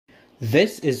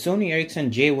This is Sony Ericsson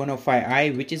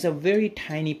J105i, which is a very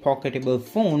tiny pocketable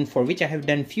phone for which I have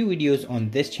done few videos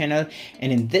on this channel.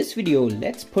 And in this video,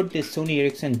 let's put this Sony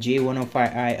Ericsson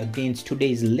J105i against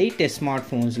today's latest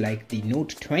smartphones like the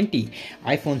Note 20,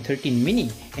 iPhone 13 mini,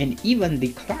 and even the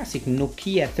classic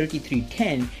Nokia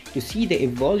 3310 to see the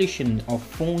evolution of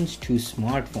phones to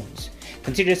smartphones.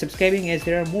 Consider subscribing as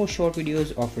there are more short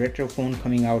videos of retro phone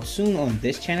coming out soon on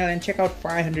this channel, and check out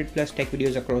 500 plus tech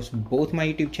videos across both my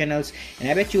YouTube channels, and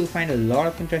I bet you'll find a lot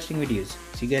of interesting videos.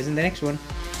 See you guys in the next one.